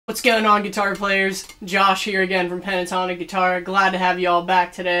What's going on, guitar players? Josh here again from Pentatonic Guitar. Glad to have you all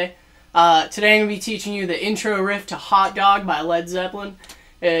back today. Today I'm going to be teaching you the intro riff to Hot Dog by Led Zeppelin.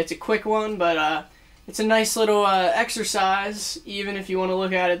 It's a quick one, but it's a nice little exercise, even if you want to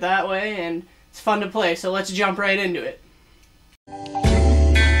look at it that way, and it's fun to play, so let's jump right into it.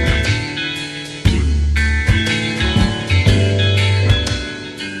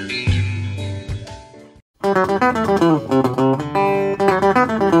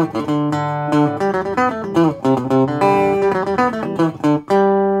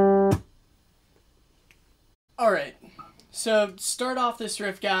 Alright, so start off this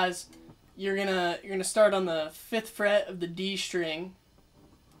riff, guys. You're gonna start on the 5th fret of the D string,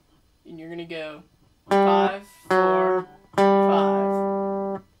 and you're gonna go 5, 4,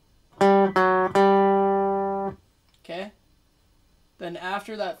 5. Okay? Then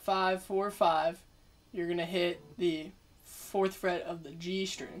after that 5, 4, 5, you're gonna hit the 4th fret of the G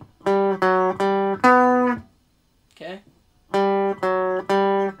string. Okay?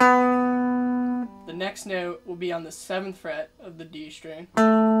 The next note will be on the 7th fret of the D string,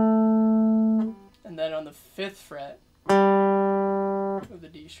 and then on the 5th fret of the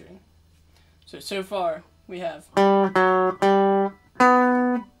D string. So far we have and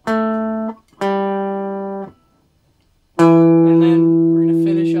then we're going to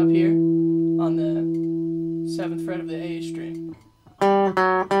finish up here on the 7th fret of the A string.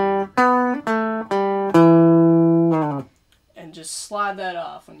 And just slide that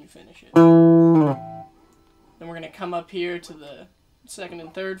off when you finish it. Then we're going to come up here to the 2nd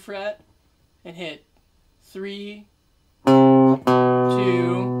and 3rd fret and hit 3,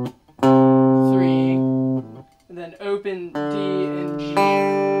 2, 3, and then open D and G.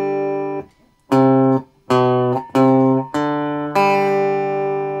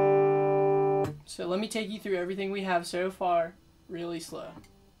 So let me take you through everything we have so far really slow.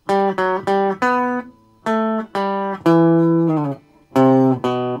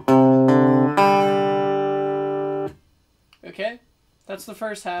 Okay, that's the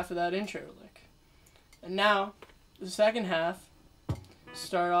first half of that intro lick. And now, the second half,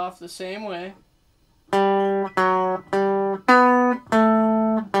 start off the same way.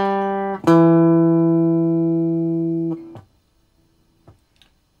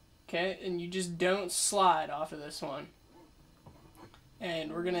 Okay, and you just don't slide off of this one.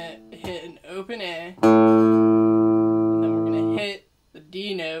 And we're gonna hit an open A, and then we're gonna hit the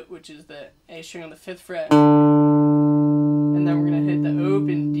D note, which is the A string on the 5th fret, and then we're gonna hit the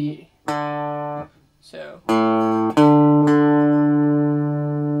open D. So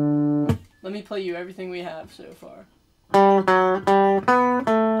let me play you everything we have so far.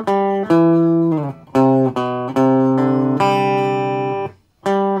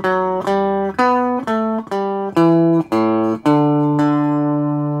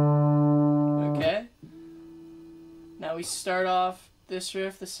 Okay. Now we start off this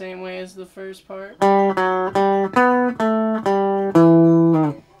riff the same way as the first part.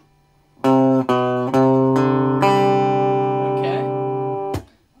 Okay.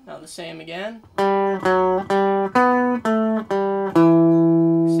 Now the same again.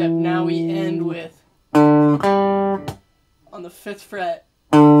 Except now we end with on the 5th fret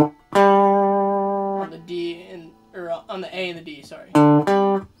on the D and on the A and the D, sorry.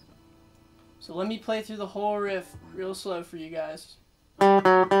 So let me play through the whole riff real slow for you guys.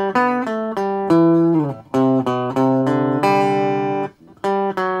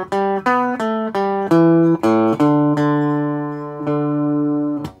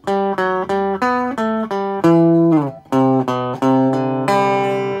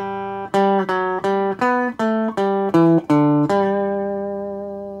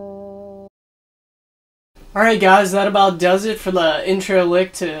 Alright guys, that about does it for the intro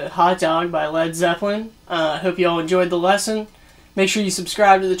lick to Hot Dog by Led Zeppelin. Hope you all enjoyed the lesson. Make sure you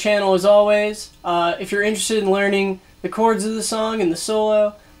subscribe to the channel as always. If you're interested in learning the chords of the song and the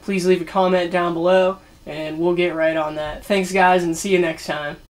solo, please leave a comment down below and we'll get right on that. Thanks guys, and see you next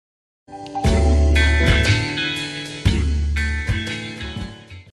time.